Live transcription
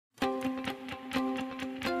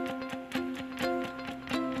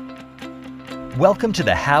Welcome to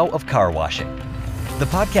the How of Carwashing, the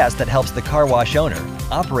podcast that helps the car wash owner,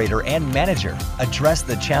 operator, and manager address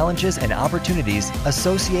the challenges and opportunities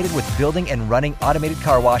associated with building and running automated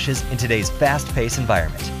car washes in today's fast-paced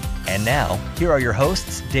environment. And now, here are your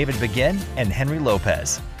hosts, David Begin and Henry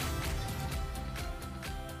Lopez.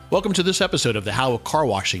 Welcome to this episode of the How of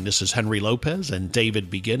Carwashing. This is Henry Lopez, and David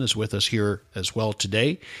Begin is with us here as well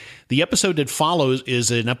today. The episode that follows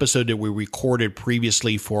is an episode that we recorded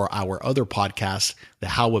previously for our other podcast, The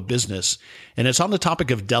How of Business, and it's on the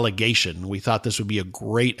topic of delegation. We thought this would be a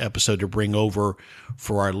great episode to bring over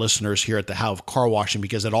for our listeners here at the How of Carwashing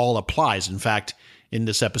because it all applies. In fact, in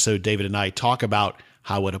this episode, David and I talk about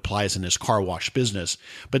how it applies in his car wash business.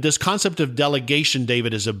 But this concept of delegation,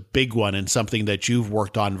 David, is a big one and something that you've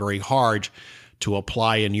worked on very hard to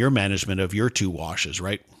apply in your management of your two washes,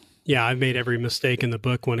 right? Yeah, I've made every mistake in the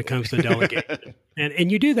book when it comes to delegation.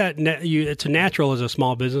 and you do that, it's natural as a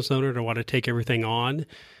small business owner to want to take everything on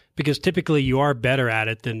because typically you are better at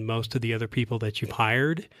it than most of the other people that you've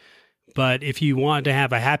hired. But if you want to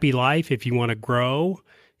have a happy life, if you want to grow,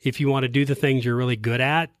 if you want to do the things you're really good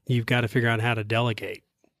at, you've got to figure out how to delegate.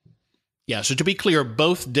 Yeah, so to be clear,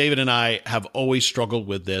 both David and I have always struggled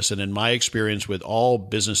with this. And in my experience with all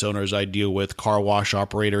business owners I deal with, car wash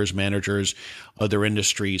operators, managers, other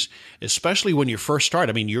industries, especially when you first start,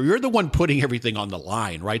 I mean, you're the one putting everything on the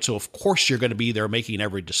line, right? So of course you're going to be there making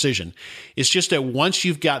every decision. It's just that once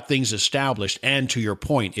you've got things established, and to your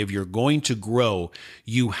point, if you're going to grow,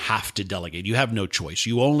 you have to delegate. You have no choice.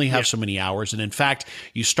 You only have so many hours. And in fact,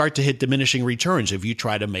 you start to hit diminishing returns if you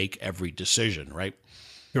try to make every decision, right?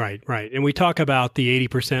 Right. And we talk about the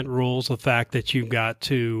 80% rules, the fact that you've got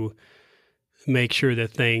to make sure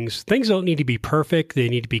that things don't need to be perfect. They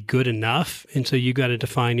need to be good enough. And so you've got to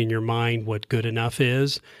define in your mind what good enough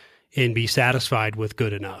is and be satisfied with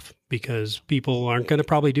good enough because people aren't going to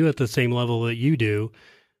probably do it at the same level that you do.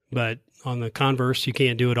 But on the converse, you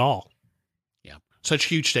can't do it all. Yeah. Such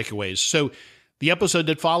huge takeaways. So the episode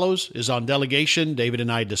that follows is on delegation. David and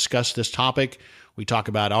I discuss this topic. We talk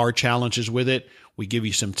about our challenges with it. We give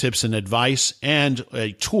you some tips and advice and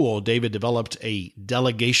a tool. David developed a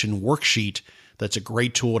delegation worksheet that's a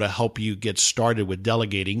great tool to help you get started with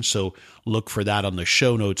delegating. So look for that on the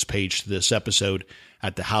show notes page to this episode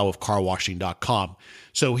at thehowofcarwashing.com.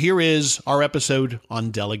 So here is our episode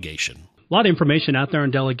on delegation. A lot of information out there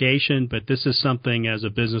on delegation, but this is something as a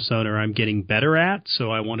business owner I'm getting better at. So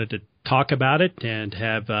I wanted to talk about it and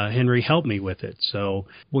have Henry help me with it. So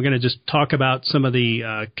we're going to just talk about some of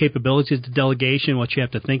the capabilities of delegation, what you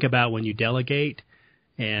have to think about when you delegate,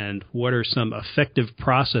 and what are some effective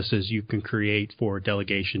processes you can create for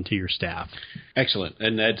delegation to your staff. Excellent.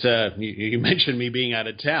 And that you mentioned me being out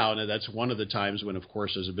of town, and that's one of the times when, of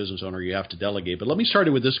course, as a business owner, you have to delegate. But let me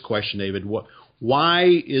start with this question, David. Why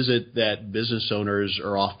is it that business owners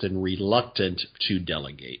are often reluctant to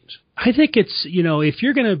delegate? I think it's, if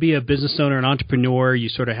you're going to be a business owner, an entrepreneur, you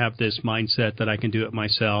sort of have this mindset that I can do it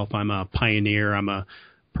myself. I'm a pioneer. I'm a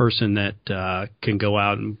person that can go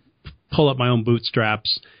out and pull up my own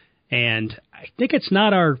bootstraps. And I think it's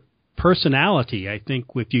not our personality. I think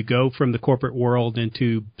if you go from the corporate world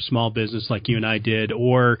into small business like you and I did,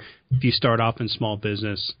 or if you start off in small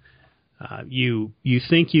business, you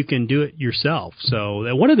think you can do it yourself.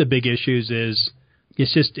 So one of the big issues is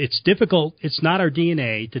it's difficult. It's not our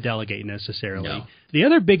DNA to delegate necessarily. No. The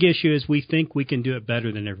other big issue is we think we can do it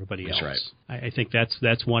better than everybody else. That's right. I think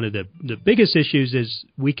that's one of the biggest issues is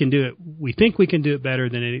we can do it. We think we can do it better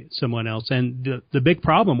than someone else. And the big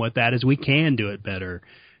problem with that is we can do it better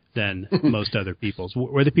than most other people's.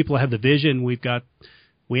 We're the people that have the vision.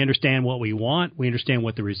 We understand what we want. We understand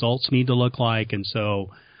what the results need to look like. And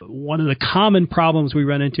so one of the common problems we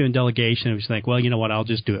run into in delegation is think, well, you know what, I'll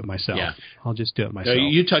just do it myself. Yeah. I'll just do it myself.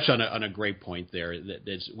 You touch on a great point there.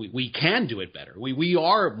 We can do it better. We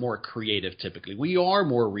are more creative typically. We are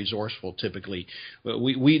more resourceful typically.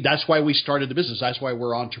 That's why we started the business. That's why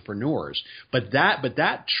we're entrepreneurs. But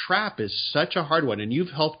that trap is such a hard one. And you've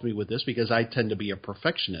helped me with this because I tend to be a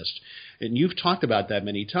perfectionist. And you've talked about that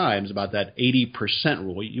many times, about that 80%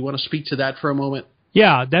 rule. You want to speak to that for a moment?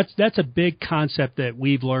 Yeah, that's a big concept that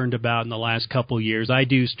we've learned about in the last couple of years. I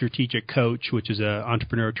do Strategic Coach, which is an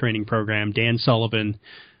entrepreneur training program. Dan Sullivan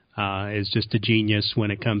is just a genius when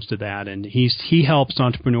it comes to that, and he helps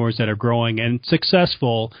entrepreneurs that are growing and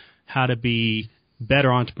successful how to be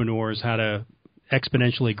better entrepreneurs, how to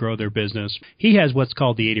exponentially grow their business. He has what's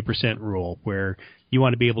called the 80% rule, where you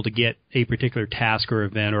want to be able to get a particular task or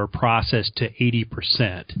event or process to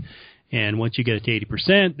 80%. And once you get it to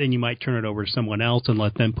 80%, then you might turn it over to someone else and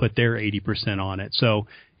let them put their 80% on it. So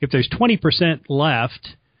if there's 20% left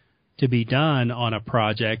to be done on a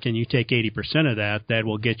project, and you take 80% of that, that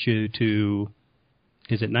will get you to,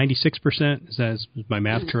 is it 96%? Is my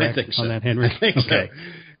math correct so. on that, Henry? I think okay. So.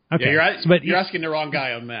 Okay. Yeah, you're asking the wrong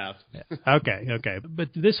guy on math. Okay. But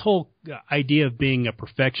this whole idea of being a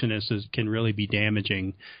perfectionist can really be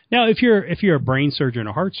damaging. Now, if you're a brain surgeon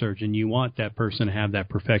or heart surgeon, you want that person to have that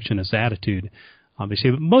perfectionist attitude.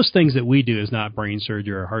 Obviously, but most things that we do is not brain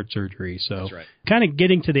surgery or heart surgery. So that's right. Kind of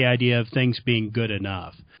getting to the idea of things being good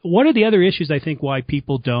enough. One of the other issues I think why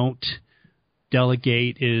people don't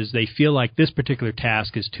delegate is they feel like this particular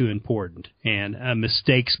task is too important, and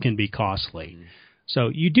mistakes can be costly. Mm. So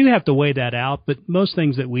you do have to weigh that out, but most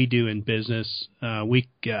things that we do in business,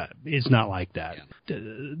 it's not like that. Yeah.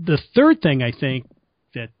 The third thing I think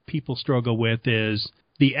that people struggle with is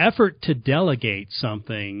the effort to delegate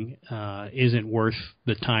something isn't worth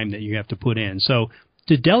the time that you have to put in. So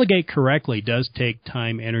to delegate correctly does take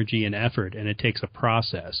time, energy, and effort, and it takes a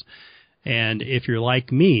process. And if you're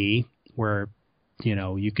like me, where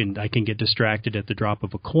I can get distracted at the drop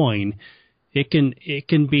of a coin, it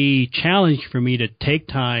can be challenging for me to take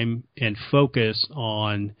time and focus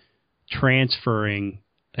on transferring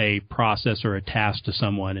a process or a task to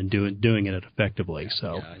someone and doing it effectively.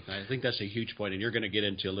 So yeah, I think that's a huge point, and you're going to get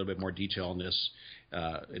into a little bit more detail on this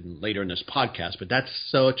later in this podcast, but that's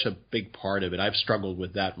such a big part of it. I've struggled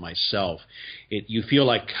with that myself. You feel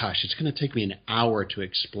like, gosh, it's going to take me an hour to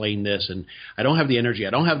explain this, and I don't have the energy, I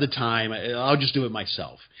don't have the time, I'll just do it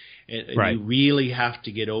myself. And right. You really have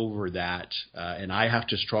to get over that, and I have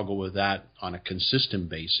to struggle with that on a consistent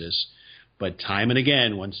basis. But time and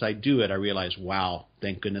again, once I do it, I realize, wow,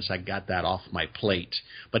 thank goodness I got that off my plate.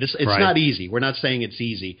 But it's right. not easy. We're not saying it's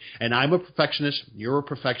easy. And I'm a perfectionist. You're a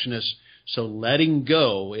perfectionist. So letting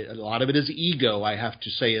go, a lot of it is ego, I have to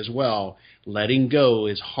say as well. Letting go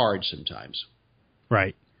is hard sometimes.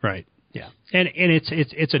 Right. Yeah. And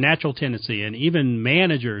it's a natural tendency. And even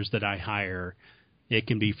managers that I hire, it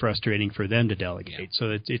can be frustrating for them to delegate. Yeah.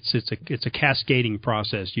 So it's a cascading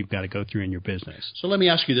process you've got to go through in your business. So let me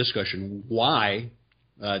ask you this question. Why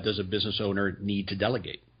does a business owner need to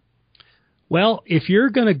delegate? Well, if you're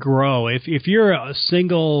going to grow, if you're a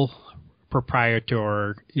single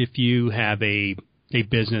proprietor, if you have a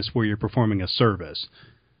business where you're performing a service,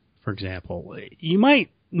 for example, you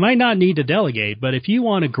might not need to delegate, but if you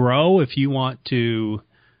want to grow, if you want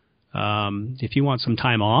some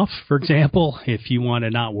time off, for example, if you want to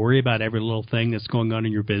not worry about every little thing that's going on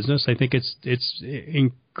in your business, I think it's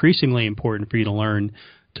increasingly important for you to learn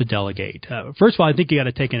to delegate. First of all, I think you got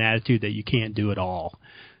to take an attitude that you can't do it all.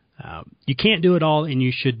 You can't do it all, and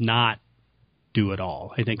you should not do it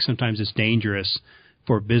all. I think sometimes it's dangerous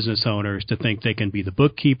for business owners to think they can be the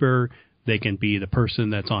bookkeeper, they can be the person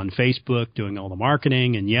that's on Facebook doing all the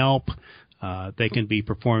marketing and Yelp. They can be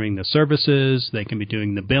performing the services. They can be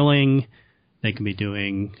doing the billing. They can be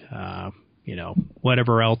doing,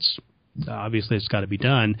 whatever else. Obviously, it's got to be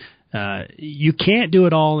done. You can't do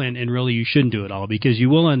it all, and really you shouldn't do it all, because you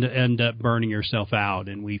will end up burning yourself out.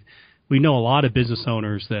 And we know a lot of business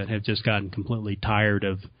owners that have just gotten completely tired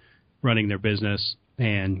of running their business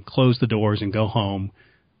and close the doors and go home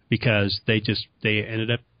because they ended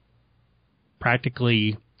up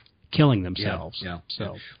practically killing themselves. Yeah.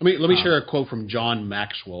 So let me share a quote from John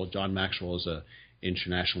Maxwell. John Maxwell is a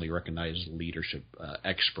internationally recognized leadership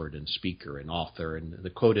expert and speaker and author. And the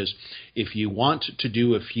quote is, "If you want to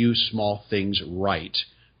do a few small things right,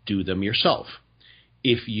 do them yourself.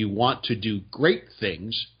 If you want to do great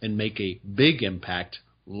things and make a big impact,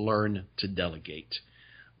 learn to delegate."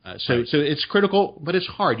 So it's critical, but it's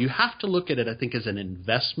hard. You have to look at it, I think, as an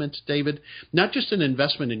investment, David, not just an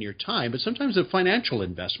investment in your time, but sometimes a financial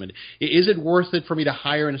investment. Is it worth it for me to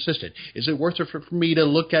hire an assistant? Is it worth it for me to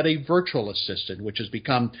look at a virtual assistant, which has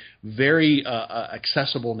become very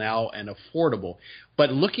accessible now and affordable?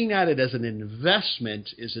 But looking at it as an investment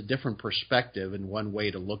is a different perspective and one way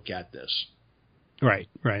to look at this. Right.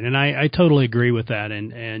 And I totally agree with that.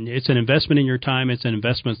 And it's an investment in your time. It's an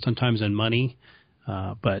investment sometimes in money.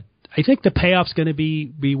 But I think the payoff's going to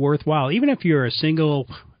be worthwhile. Even if you're a single,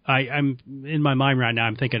 I'm in my mind right now,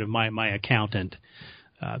 I'm thinking of my accountant.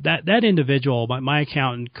 That individual, my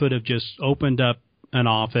accountant could have just opened up an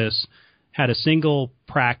office, had a single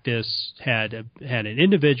practice, had an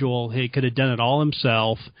individual. He could have done it all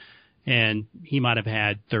himself, and he might have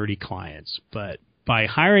had 30 clients. But by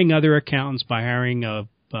hiring other accountants, by hiring a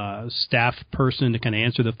staff person to kind of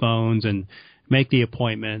answer the phones and make the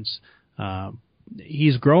appointments,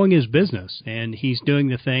 he's growing his business, and he's doing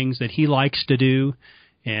the things that he likes to do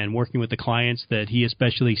and working with the clients that he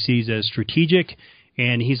especially sees as strategic,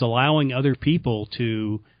 and he's allowing other people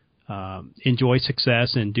to enjoy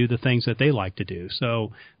success and do the things that they like to do.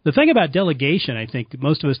 So the thing about delegation, I think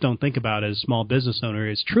most of us don't think about as small business owner,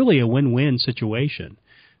 is truly a win-win situation,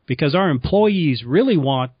 because our employees really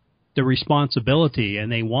want the responsibility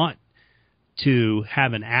and they want to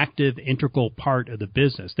have an active, integral part of the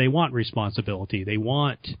business. They want responsibility. They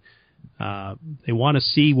want to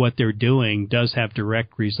see what they're doing does have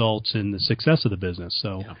direct results in the success of the business.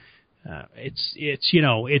 So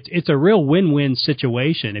it's a real win-win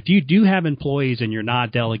situation. If you do have employees and you're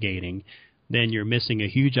not delegating, then you're missing a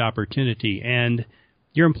huge opportunity, and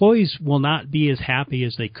your employees will not be as happy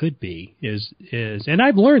as they could be. And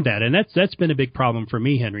I've learned that, and that's been a big problem for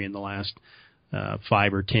me, Henry, in the last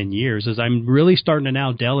 5 or 10 years, is I'm really starting to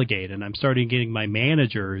now delegate, and I'm starting getting my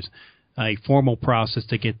managers a formal process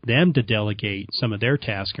to get them to delegate some of their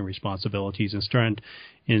tasks and responsibilities,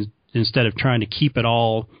 instead of trying to keep it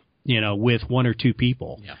all, with 1 or 2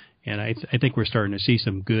 people. Yeah. And I think we're starting to see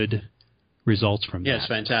some good results from that. Yeah, it's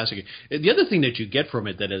fantastic. The other thing that you get from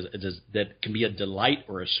it that can be a delight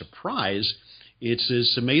or a surprise,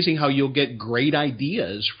 it's amazing how you'll get great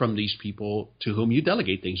ideas from these people to whom you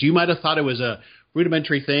delegate things. You might have thought it was a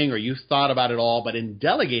rudimentary thing, or you thought about it all, but in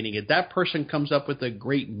delegating it, that person comes up with a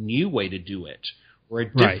great new way to do it, or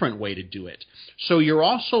a different way to do it. So you're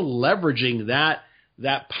also leveraging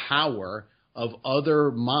that power of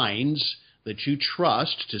other minds that you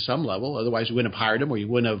trust to some level. Otherwise, you wouldn't have hired them, or you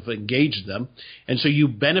wouldn't have engaged them. And so you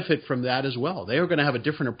benefit from that as well. They are going to have a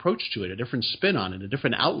different approach to it, a different spin on it, a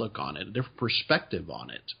different outlook on it, a different perspective on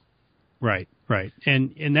it. Right.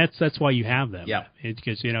 And that's why you have them. Yeah.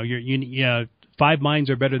 Because, you 5 minds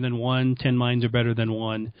are better than 1, 10 minds are better than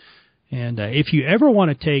 1. And if you ever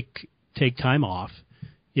want to take time off,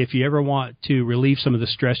 if you ever want to relieve some of the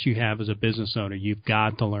stress you have as a business owner, you've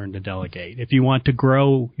got to learn to delegate. If you want to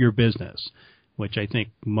grow your business, which I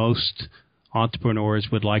think most entrepreneurs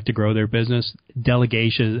would like to grow their business,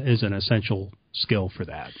 delegation is an essential skill for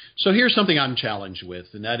that. So here's something I'm challenged with,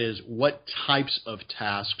 and that is, what types of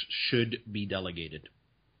tasks should be delegated?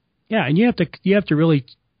 Yeah, and you have to really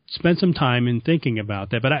spend some time in thinking about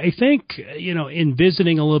that. But I think, in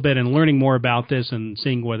visiting a little bit and learning more about this and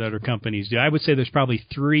seeing what other companies do, I would say there's probably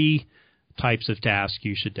 3 types of tasks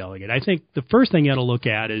you should delegate. I think the first thing you ought to look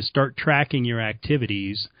at is start tracking your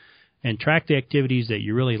activities, and track the activities that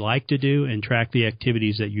you really like to do and track the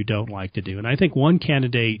activities that you don't like to do. And I think one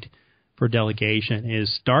candidate for delegation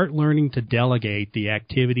is start learning to delegate the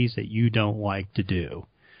activities that you don't like to do.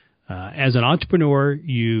 As an entrepreneur,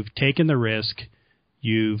 you've taken the risk.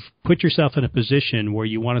 You've put yourself in a position where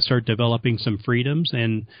you want to start developing some freedoms,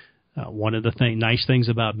 and one of the nice things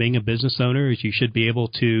about being a business owner is you should be able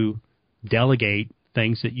to delegate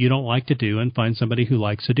things that you don't like to do and find somebody who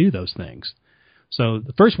likes to do those things. So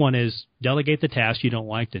the first one is delegate the tasks you don't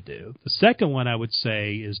like to do. The second one I would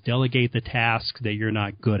say is delegate the tasks that you're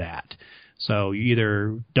not good at. So you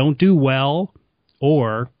either don't do well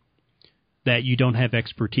or that you don't have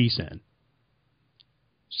expertise in.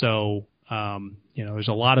 So there's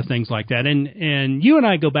a lot of things like that. And you and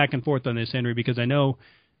I go back and forth on this, Henry, because I know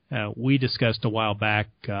we discussed a while back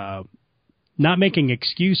not making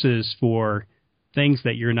excuses for things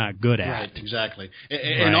that you're not good at. Right, exactly.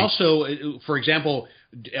 And also, for example,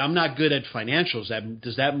 I'm not good at financials.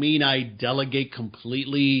 Does that mean I delegate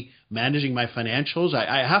completely managing my financials?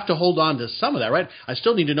 I have to hold on to some of that, right? I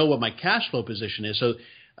still need to know what my cash flow position is. So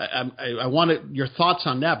I want your thoughts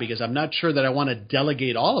on that, because I'm not sure that I want to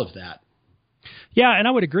delegate all of that. Yeah, and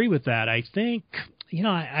I would agree with that. I think,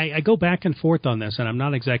 I go back and forth on this, and I'm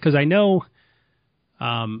not exact, because I know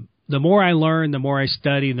the more I learn, the more I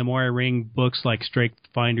study, the more I read books like Strength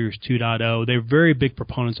Finders 2.0, they're very big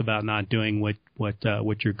proponents about not doing what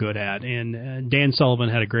you're good at. And Dan Sullivan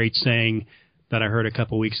had a great saying that I heard a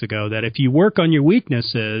couple weeks ago, that if you work on your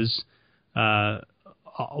weaknesses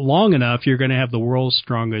long enough, you're going to have the world's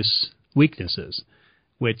strongest weaknesses,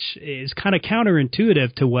 which is kind of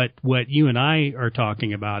counterintuitive to what you and I are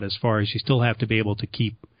talking about, as far as you still have to be able to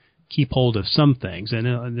keep hold of some things.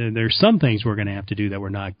 And there's some things we're going to have to do that we're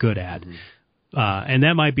not good at. Mm-hmm. And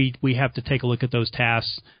that might be, we have to take a look at those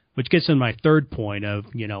tasks, which gets in my third point of,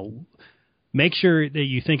 make sure that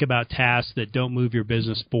you think about tasks that don't move your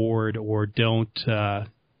business forward or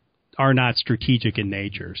are not strategic in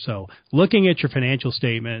nature. So looking at your financial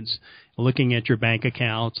statements, looking at your bank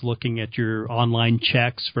accounts, looking at your online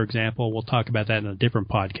checks, for example. We'll talk about that in a different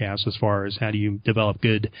podcast as far as how do you develop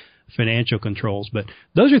good financial controls. But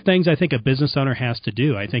those are things I think a business owner has to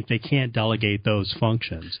do. I think they can't delegate those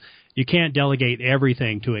functions. You can't delegate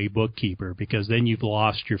everything to a bookkeeper, because then you've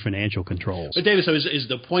lost your financial controls. But David, so is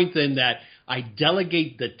the point then that I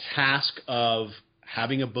delegate the task of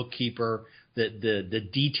having a bookkeeper the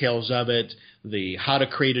details of it, the how to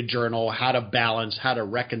create a journal, how to balance, how to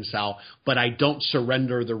reconcile, but I don't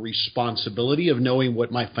surrender the responsibility of knowing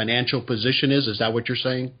what my financial position is. Is that what you're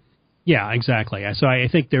saying? Yeah, exactly. So I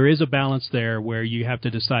think there is a balance there where you have to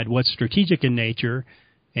decide what's strategic in nature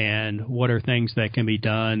and what are things that can be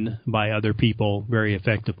done by other people very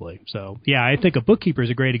effectively. So, yeah, I think a bookkeeper is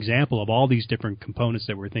a great example of all these different components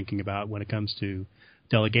that we're thinking about when it comes to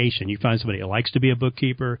delegation. You find somebody who likes to be a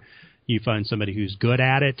bookkeeper. You find somebody who's good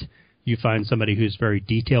at it. You find somebody who's very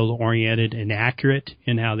detail-oriented and accurate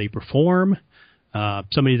in how they perform.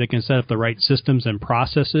 Somebody that can set up the right systems and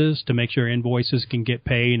processes to make sure invoices can get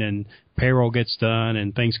paid and payroll gets done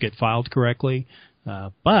and things get filed correctly.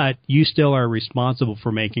 But you still are responsible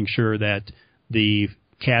for making sure that the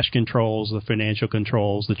cash controls, the financial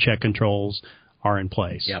controls, the check controls are in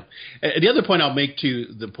place. Yeah. The other point I'll make to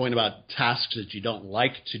the point about tasks that you don't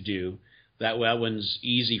like to do, that one's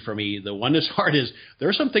easy for me. The one that's hard is there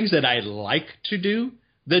are some things that I like to do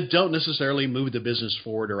that don't necessarily move the business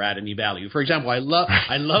forward or add any value. For example, I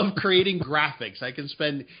love creating graphics. I can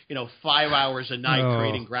spend 5 hours a night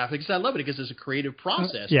creating graphics. I love it because it's a creative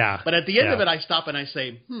process. Yeah. But at the end of it, I stop and I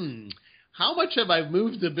say, how much have I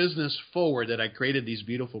moved the business forward that I created these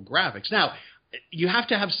beautiful graphics? Now, you have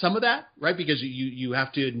to have some of that, right? Because you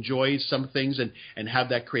have to enjoy some things and have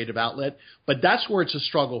that creative outlet. But that's where it's a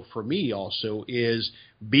struggle for me also, is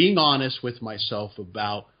being honest with myself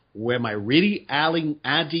about, where am I really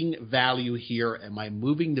adding value here? Am I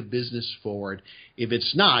moving the business forward? If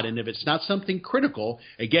it's not, and if it's not something critical,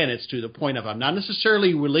 again, it's to the point of I'm not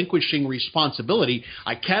necessarily relinquishing responsibility.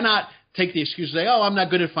 I cannot take the excuse and say, I'm not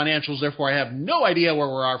good at financials, therefore I have no idea where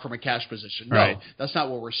we are from a cash position. No, right. That's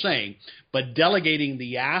not what we're saying. But delegating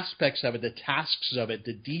the aspects of it, the tasks of it,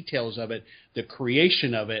 the details of it, the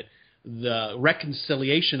creation of it, the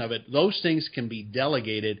reconciliation of it, those things can be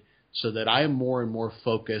delegated so that I am more and more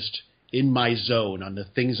focused in my zone on the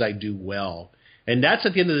things I do well. And that's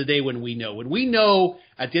at the end of the day when we know. When we know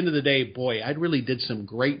at the end of the day, boy, I really did some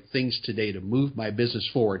great things today to move my business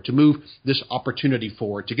forward, to move this opportunity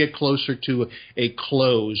forward, to get closer to a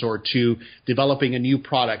close or to developing a new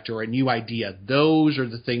product or a new idea. Those are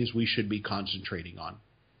the things we should be concentrating on.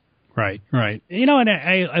 Right, right. And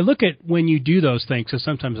I look at when you do those things, because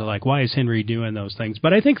sometimes I'm like, why is Henry doing those things?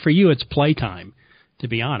 But I think for you, it's playtime, to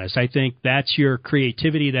be honest. I think that's your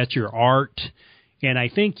creativity, that's your art. And I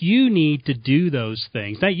think you need to do those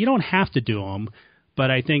things. Now, you don't have to do them,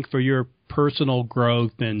 but I think for your personal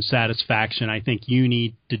growth and satisfaction, I think you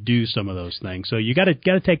need to do some of those things. So you got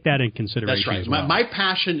to take that in consideration. That's right. As well. My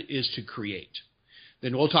passion is to create.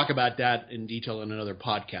 Then we'll talk about that in detail in another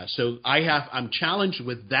podcast. So I'm challenged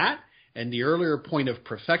with that and the earlier point of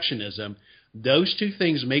perfectionism. Those two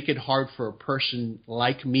things make it hard for a person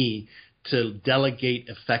like me to delegate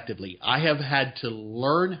effectively. I have had to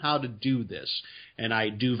learn how to do this, and I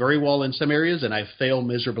do very well in some areas, and I fail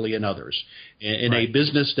miserably in others. In a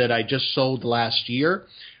business that I just sold last year,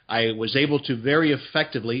 I was able to very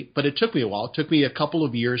effectively, but it took me a while. It took me a couple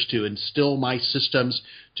of years to instill my systems,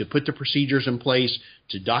 to put the procedures in place,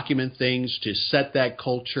 to document things, to set that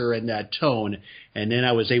culture and that tone, and then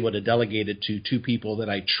I was able to delegate it to two people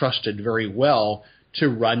that I trusted very well to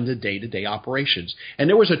run the day-to-day operations. And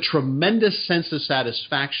there was a tremendous sense of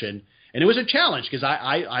satisfaction, and it was a challenge because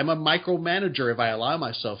I'm a micromanager if I allow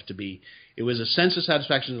myself to be. It was a sense of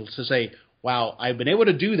satisfaction to say, wow, I've been able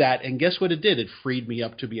to do that, and guess what it did? It freed me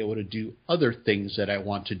up to be able to do other things that I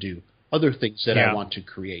want to do, other things that I want to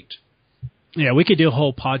create. Yeah, we could do a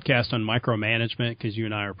whole podcast on micromanagement because you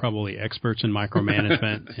and I are probably experts in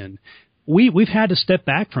micromanagement, and We've had to step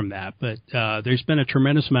back from that, but there's been a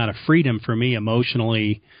tremendous amount of freedom for me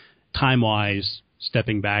emotionally, time-wise,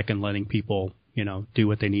 stepping back and letting people, do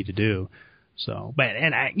what they need to do. So,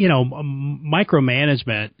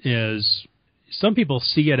 micromanagement is, some people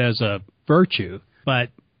see it as a virtue, but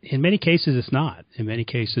in many cases it's not. In many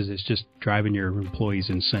cases it's just driving your employees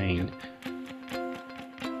insane.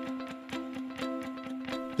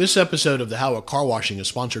 This episode of the How of Car Washing is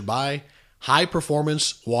sponsored by High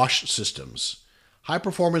Performance Wash Systems. High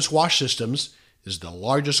Performance Wash Systems is the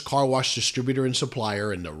largest car wash distributor and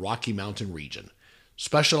supplier in the Rocky Mountain region,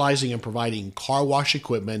 specializing in providing car wash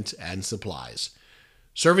equipment and supplies.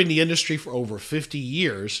 Serving the industry for over 50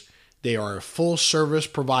 years, they are a full-service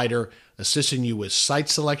provider assisting you with site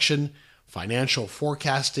selection, financial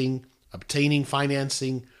forecasting, obtaining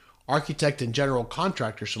financing, architect and general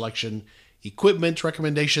contractor selection, equipment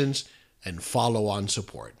recommendations, and follow-on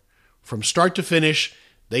support. From start to finish,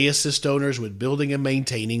 they assist owners with building and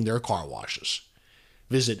maintaining their car washes.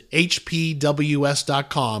 Visit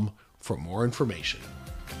hpws.com for more information.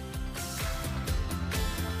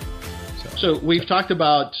 So So we've talked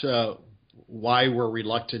about why we're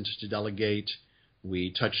reluctant to delegate.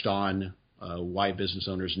 We touched on why business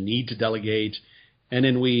owners need to delegate. And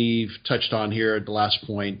then we've touched on here at the last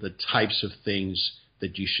point the types of things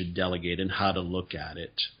that you should delegate and how to look at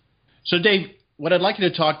it. So Dave, what I'd like you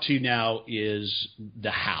to talk to now is the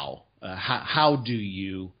how. How do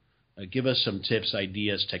you give us some tips,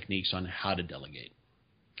 ideas, techniques on how to delegate?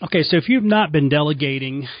 Okay, so if you've not been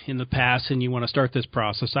delegating in the past and you want to start this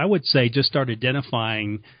process, I would say just start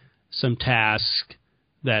identifying some tasks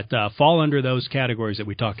that fall under those categories that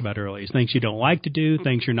we talked about earlier. Things you don't like to do,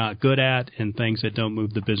 things you're not good at, and things that don't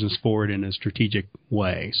move the business forward in a strategic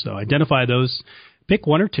way. So identify those. Pick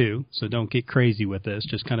one or two, so don't get crazy with this.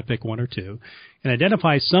 Just kind of pick one or two. And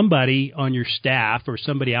identify somebody on your staff or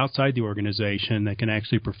somebody outside the organization that can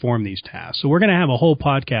actually perform these tasks. So we're going to have a whole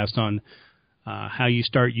podcast on how you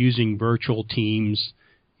start using virtual teams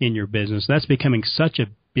in your business. That's becoming such a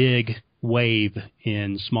big wave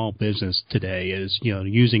in small business today, is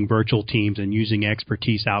using virtual teams and using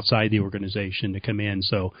expertise outside the organization to come in.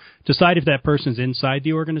 So decide if that person's inside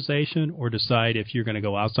the organization or decide if you're going to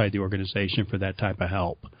go outside the organization for that type of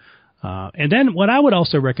help. And then what I would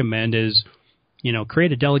also recommend is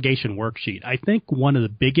create a delegation worksheet. I think one of the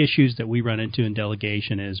big issues that we run into in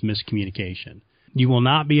delegation is miscommunication. You will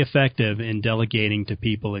not be effective in delegating to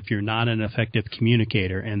people if you're not an effective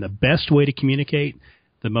communicator. And the best way to communicate,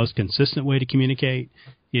 the most consistent way to communicate,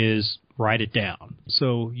 is write it down.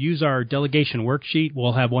 So use our delegation worksheet.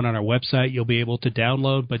 We'll have one on our website you'll be able to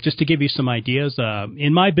download. But just to give you some ideas,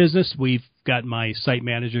 in my business, we've got my site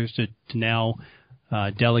managers to now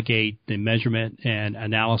delegate the measurement and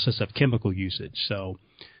analysis of chemical usage. So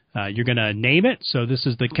you're going to name it. So this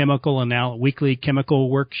is the weekly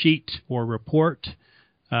chemical worksheet or report.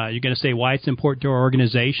 You're going to say why it's important to our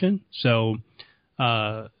organization. So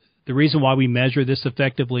the reason why we measure this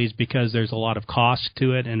effectively is because there's a lot of cost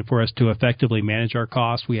to it, and for us to effectively manage our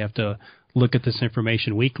costs, we have to look at this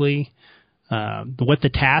information weekly. What the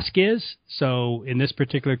task is. So in this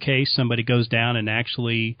particular case, somebody goes down and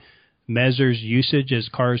actually measures usage as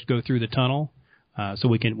cars go through the tunnel. So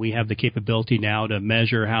we have the capability now to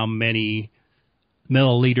measure how many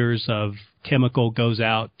milliliters of chemical goes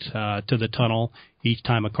out to the tunnel each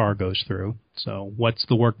time a car goes through. So what's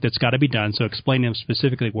the work that's got to be done? So explain to them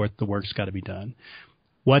specifically what the work's got to be done.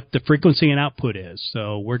 What the frequency and output is.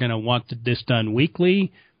 So we're going to want this done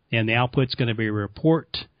weekly, and the output's going to be a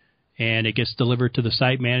report, and it gets delivered to the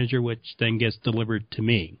site manager, which then gets delivered to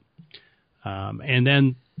me. And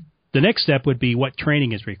then the next step would be what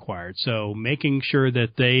training is required. So making sure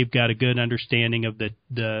that they've got a good understanding of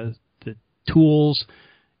the tools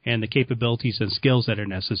and the capabilities and skills that are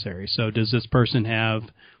necessary. So does this person have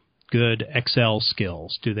good Excel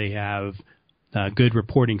skills? Do they have good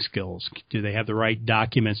reporting skills? Do they have the right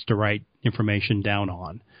documents to write information down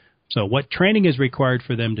on? So what training is required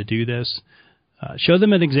for them to do this? Show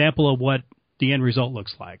them an example of what the end result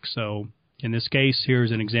looks like. So in this case,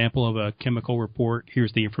 here's an example of a chemical report.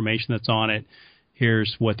 Here's the information that's on it.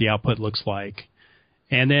 Here's what the output looks like.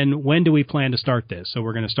 And then when do we plan to start this? So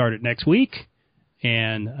we're going to start it next week,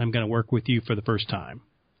 and I'm going to work with you for the first time.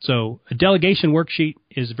 So a delegation worksheet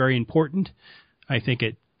is very important. I think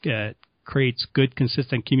it creates good,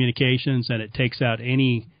 consistent communications, and it takes out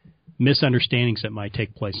any misunderstandings that might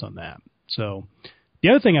take place on that. So the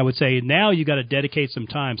other thing I would say, now you've got to dedicate some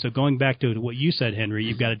time. So going back to what you said, Henry,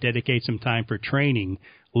 you've got to dedicate some time for training.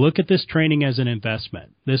 Look at this training as an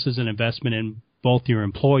investment. This is an investment in both your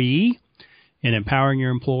employee and empowering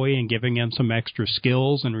your employee and giving them some extra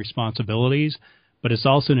skills and responsibilities, but it's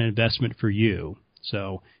also an investment for you.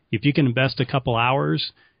 So if you can invest a couple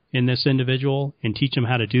hours in this individual and teach them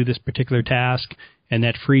how to do this particular task, and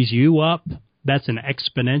that frees you up, that's an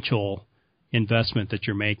exponential investment that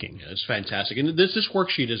you're making. Yeah, it's fantastic. And this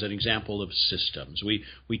worksheet is an example of systems.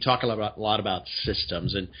 We talk a lot about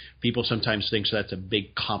systems, and people sometimes think that's a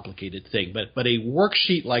big, complicated thing. But a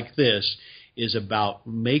worksheet like this is about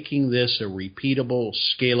making this a repeatable,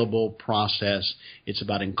 scalable process. It's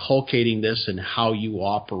about inculcating this in how you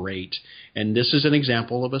operate. And this is an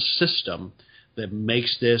example of a system that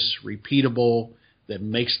makes this repeatable, that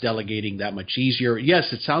makes delegating that much easier.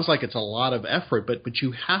 Yes, it sounds like it's a lot of effort, but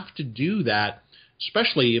you have to do that,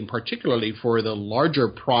 especially and particularly for the larger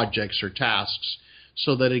projects or tasks,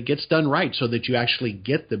 so that it gets done right, so that you actually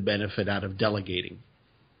get the benefit out of delegating.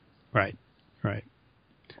 Right.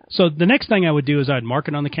 So the next thing I would do is I'd mark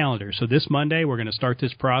it on the calendar. So this Monday, we're going to start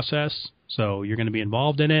this process. So you're going to be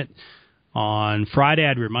involved in it. On Friday,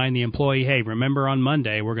 I'd remind the employee, hey, remember on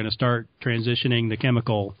Monday, we're going to start transitioning the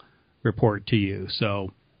chemical report to you.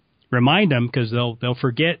 So remind them, because they'll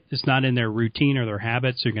forget. It's not in their routine or their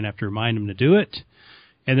habits. You're going to have to remind them to do it.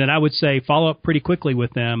 And then I would say follow up pretty quickly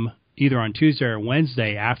with them either on Tuesday or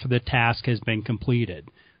Wednesday after the task has been completed.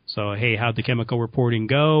 So, hey, how'd the chemical reporting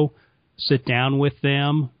go? Sit down with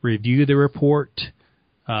them, review the report,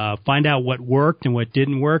 find out what worked and what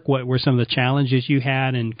didn't work, what were some of the challenges you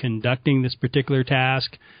had in conducting this particular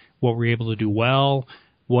task, what were you able to do well,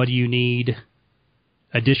 what do you need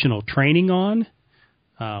additional training on,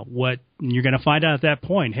 what you're going to find out at that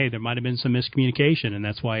point, hey, there might have been some miscommunication, and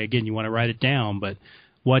that's why, again, you want to write it down, but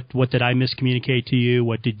what did I miscommunicate to you,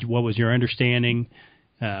 what was your understanding,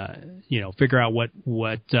 figure out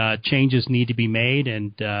what changes need to be made,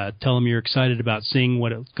 and tell them you're excited about seeing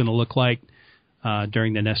what it's going to look like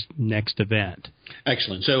during the next event.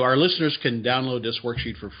 Excellent. So our listeners can download this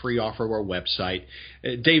worksheet for free off of our website.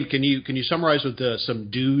 Dave, can you summarize with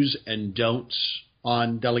some do's and don'ts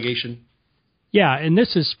on delegation? Yeah, and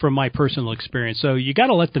this is from my personal experience. So you got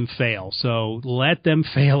to let them fail. So let them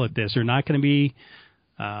fail at this. They're not going to be.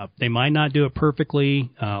 They might not do it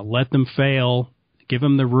perfectly. Let them fail. Give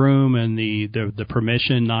them the room and the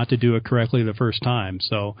permission not to do it correctly the first time.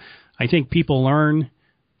 So I think people learn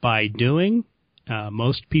by doing.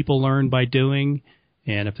 Most people learn by doing,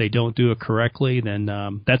 and if they don't do it correctly, then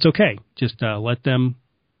that's okay. Just let them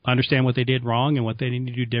understand what they did wrong and what they need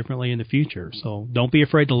to do differently in the future. So don't be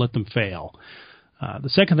afraid to let them fail. The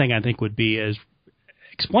second thing I think would be is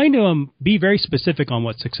explain to them, be very specific on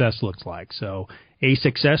what success looks like. So a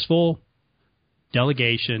successful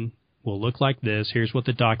delegation will look like this. Here's what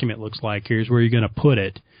the document looks like. Here's where you're going to put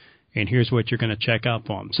it. And here's what you're going to check up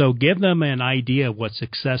on. So give them an idea of what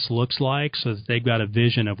success looks like so that they've got a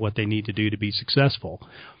vision of what they need to do to be successful.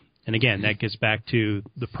 And again, that gets back to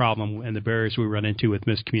the problem and the barriers we run into with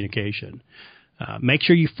miscommunication. Make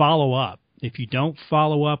sure you follow up. If you don't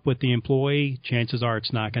follow up with the employee, chances are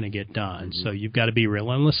it's not going to get done. So you've got to be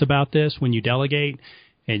relentless about this when you delegate,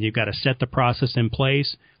 and you've got to set the process in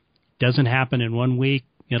place. It doesn't happen in 1 week.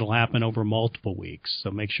 It'll happen over multiple weeks. So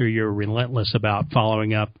make sure you're relentless about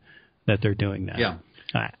following up that they're doing that. Yeah.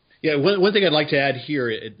 Yeah, one thing I'd like to add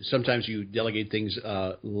here, sometimes you delegate things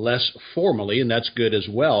less formally, and that's good as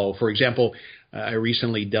well. For example, I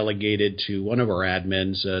recently delegated to one of our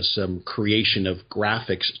admins some creation of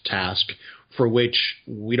graphics task for which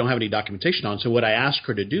we don't have any documentation on. So what I asked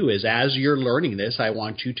her to do is, as you're learning this, I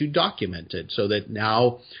want you to document it so that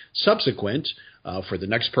now subsequent for the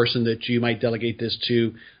next person that you might delegate this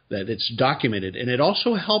to, that it's documented. And it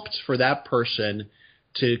also helps for that person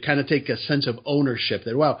to kind of take a sense of ownership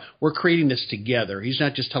that, wow, we're creating this together. He's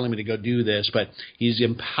not just telling me to go do this, but he's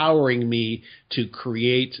empowering me to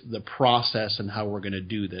create the process and how we're going to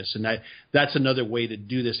do this. And that's another way to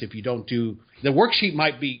do this. If you don't do – the worksheet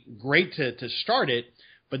might be great to start it,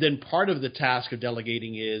 but then part of the task of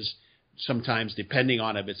delegating is sometimes, depending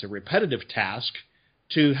on if it's a repetitive task,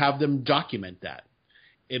 to have them document that.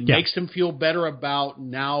 It makes them feel better about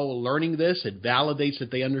now learning this. It validates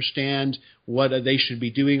that they understand what they should be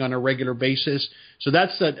doing on a regular basis. So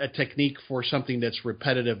that's a technique for something that's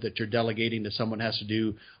repetitive that you're delegating that someone has to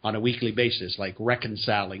do on a weekly basis, like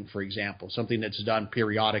reconciling, for example, something that's done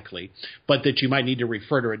periodically, but that you might need to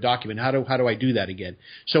refer to a document. How do I do that again?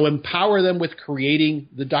 So empower them with creating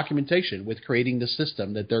the documentation, with creating the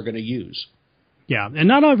system that they're going to use. Yeah, and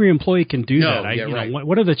not every employee can do that. Right.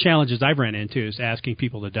 One of the challenges I've ran into is asking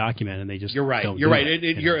people to document, and they just You're right. don't You're do right.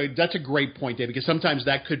 it. That's a great point, Dave, because sometimes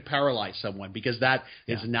that could paralyze someone because that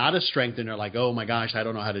is not a strength, and they're like, oh, my gosh, I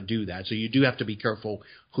don't know how to do that. So you do have to be careful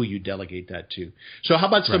who you delegate that to. So how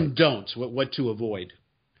about some don'ts, what to avoid?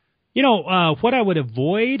 What I would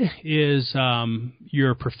avoid is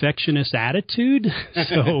your perfectionist attitude.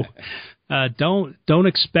 So don't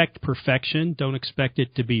expect perfection. Don't expect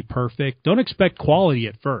it to be perfect. Don't expect quality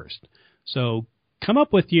at first. So come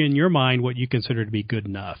up with in your mind what you consider to be good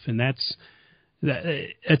enough. And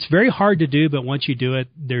it's very hard to do, but once you do it,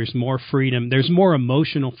 there's more freedom. There's more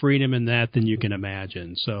emotional freedom in that than you can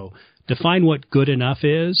imagine. So define what good enough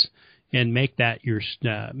is and make that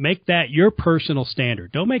your personal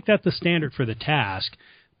standard. Don't make that the standard for the task,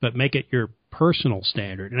 but make it your personal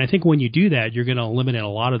standard. And I think when you do that, you're going to eliminate a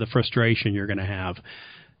lot of the frustration you're going to have.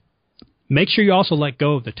 Make sure you also let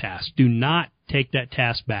go of the task. Do not take that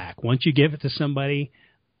task back. Once you give it to somebody,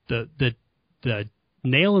 the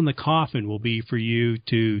nail in the coffin will be for you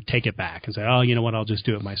to take it back and say, oh, you know what, I'll just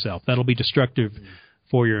do it myself. That'll be destructive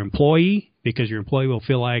for your employee because your employee will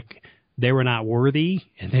feel like they were not worthy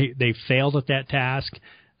and they failed at that task.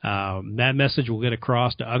 That message will get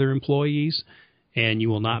across to other employees, and you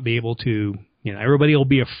will not be able to, everybody will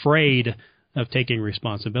be afraid of taking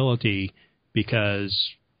responsibility because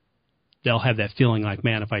they'll have that feeling like,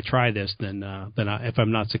 man, if I try this, then if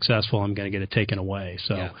I'm not successful, I'm going to get it taken away.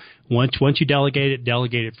 So once you delegate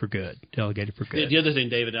it for good. Delegate it for good. The other thing,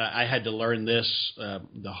 David, I had to learn this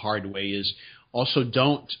the hard way is also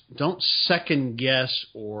don't second guess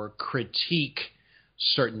or critique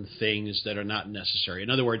certain things that are not necessary. In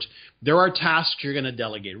other words, there are tasks you're going to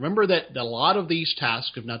delegate. Remember that a lot of these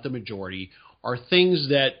tasks, if not the majority, are things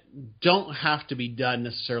that don't have to be done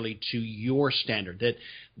necessarily to your standard,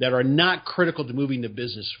 that are not critical to moving the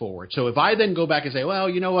business forward. So if I then go back and say, well,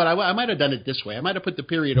 you know what, I might have done it this way. I might have put the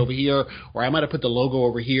period over here, or I might have put the logo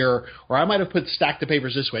over here, or I might have stacked the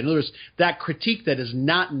papers this way. In other words, that critique that is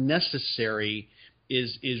not necessary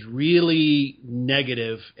is really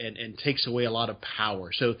negative and takes away a lot of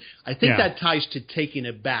power. So I think that ties to taking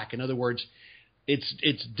it back. In other words,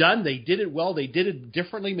 it's done. They did it well. They did it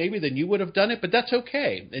differently maybe than you would have done it, but that's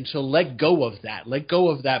okay. And so let go of that. Let go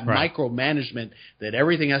of that micromanagement that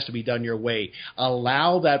everything has to be done your way.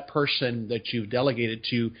 Allow that person that you've delegated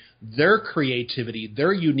to their creativity,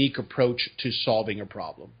 their unique approach to solving a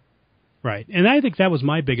problem. Right. And I think that was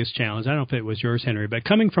my biggest challenge. I don't know if it was yours, Henry, but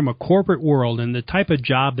coming from a corporate world and the type of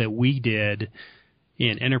job that we did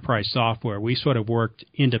in enterprise software, we sort of worked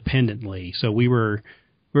independently. So we're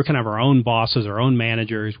kind of our own bosses, our own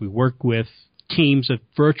managers. We worked with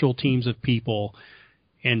virtual teams of people.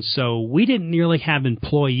 And so we didn't nearly have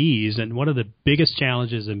employees. And one of the biggest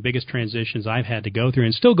challenges and biggest transitions I've had to go through,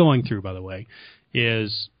 and still going through, by the way,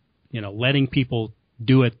 is, letting people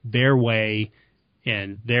do it their way,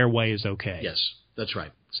 and their way is okay. Yes, that's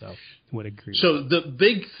right. So I would agree. So the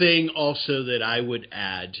big thing also that I would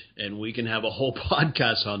add, and we can have a whole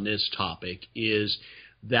podcast on this topic, is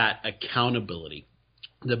that accountability.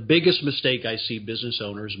 The biggest mistake I see business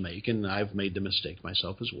owners make, and I've made the mistake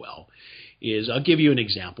myself as well, is I'll give you an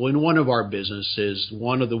example. In one of our businesses,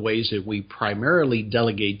 one of the ways that we primarily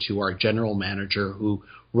delegate to our general manager who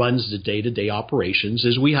runs the day-to-day operations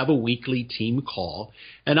is we have a weekly team call,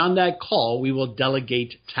 and on that call we will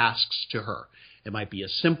delegate tasks to her. It might be a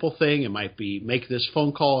simple thing. It might be make this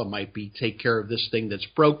phone call. It might be take care of this thing that's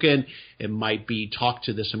broken. It might be talk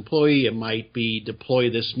to this employee. It might be deploy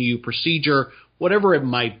this new procedure, whatever it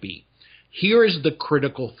might be. Here is the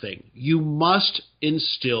critical thing. You must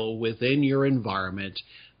instill within your environment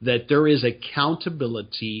that there is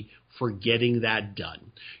accountability for getting that done.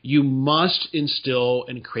 You must instill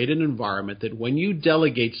and create an environment that when you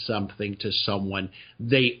delegate something to someone,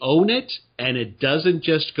 they own it and it doesn't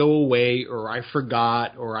just go away, or I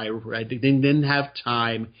forgot, or I didn't have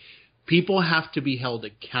time. People have to be held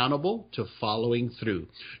accountable to following through.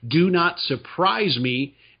 Do not surprise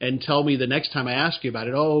me and tell me the next time I ask you about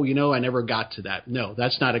it, I never got to that. No,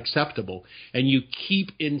 that's not acceptable. And you keep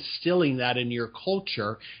instilling that in your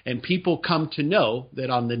culture, and people come to know that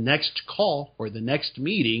on the next call or the next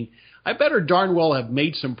meeting, I better darn well have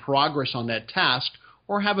made some progress on that task,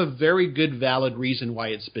 or have a very good valid reason why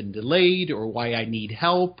it's been delayed, or why I need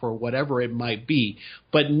help, or whatever it might be.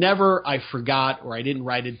 But never I forgot, or I didn't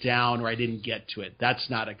write it down, or I didn't get to it. That's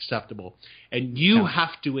not acceptable. And you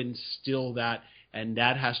have to instill that, and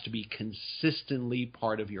that has to be consistently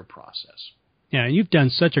part of your process. Yeah, you've done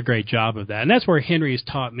such a great job of that. And that's where Henry has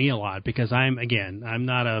taught me a lot, because I'm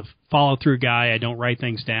not a follow-through guy. I don't write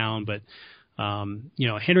things down. But,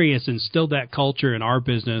 Henry has instilled that culture in our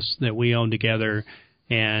business that we own together.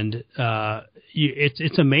 And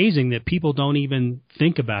it's amazing that people don't even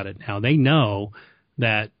think about it now. They know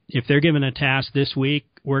that if they're given a task this week,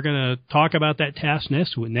 we're going to talk about that task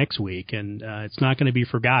next week, and it's not going to be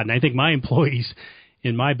forgotten. I think my employees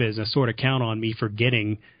in my business sort of count on me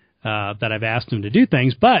forgetting that I've asked them to do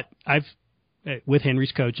things, but with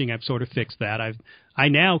Henry's coaching, I've sort of fixed that. I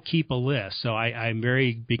now keep a list, so I'm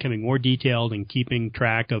becoming more detailed in keeping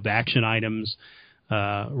track of action items,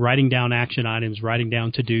 writing down action items, writing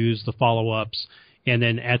down to-dos, the follow-ups, and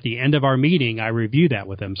then at the end of our meeting, I review that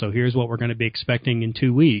with them. So here's what we're going to be expecting in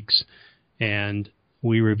 2 weeks, and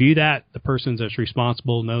we review that. The person that's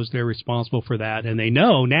responsible knows they're responsible for that, and they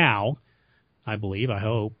know now, I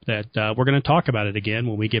hope, that we're going to talk about it again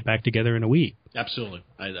when we get back together in a week. Absolutely.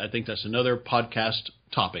 I think that's another podcast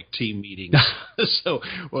topic, team meetings. So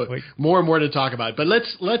more and more to talk about. But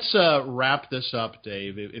let's wrap this up,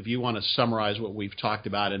 Dave, if you want to summarize what we've talked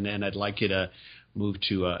about, and then I'd like you to move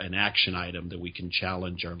to an action item that we can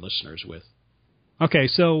challenge our listeners with. Okay,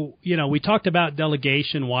 so, we talked about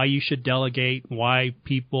delegation, why you should delegate, why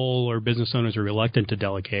people or business owners are reluctant to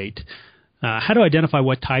delegate, how to identify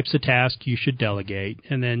what types of tasks you should delegate,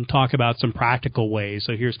 and then talk about some practical ways.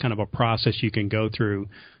 So here's kind of a process you can go through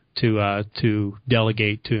to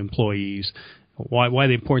delegate to employees, why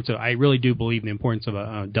the importance of, I really do believe in the importance of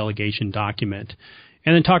a delegation document.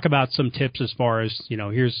 And then talk about some tips as far as,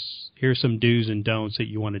 here's some do's and don'ts that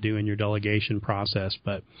you want to do in your delegation process.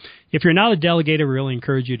 But if you're not a delegator, we really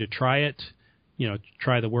encourage you to try it.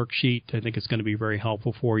 Try the worksheet. I think it's going to be very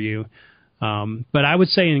helpful for you. But I would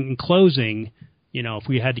say in closing, if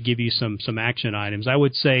we had to give you some action items, I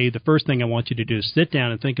would say the first thing I want you to do is sit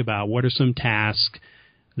down and think about what are some tasks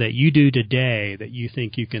that you do today that you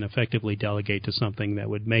think you can effectively delegate to something that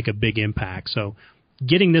would make a big impact. So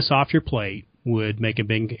getting this off your plate would make a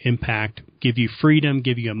big impact, give you freedom,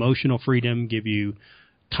 give you emotional freedom, give you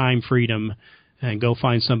time freedom, and go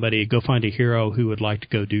find a hero who would like to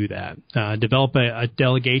go do that. Develop a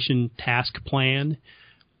delegation task plan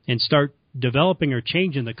and start developing or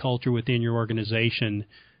changing the culture within your organization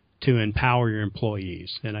to empower your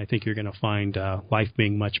employees. And I think you're going to find life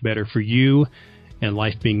being much better for you and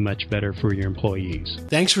life being much better for your employees.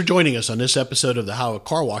 Thanks for joining us on this episode of The How of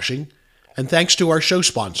Car Washing, and thanks to our show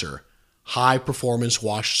sponsor, High Performance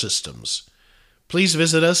Wash Systems. Please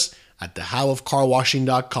visit us at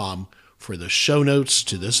thehowofcarwashing.com for the show notes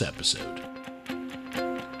to this episode.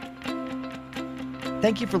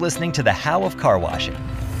 Thank you for listening to The How of Car Washing.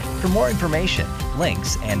 For more information,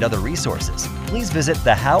 links, and other resources, please visit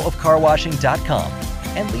thehowofcarwashing.com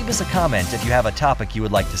and leave us a comment if you have a topic you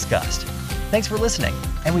would like discussed. Thanks for listening,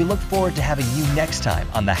 and we look forward to having you next time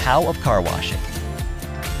on The How of Car Washing.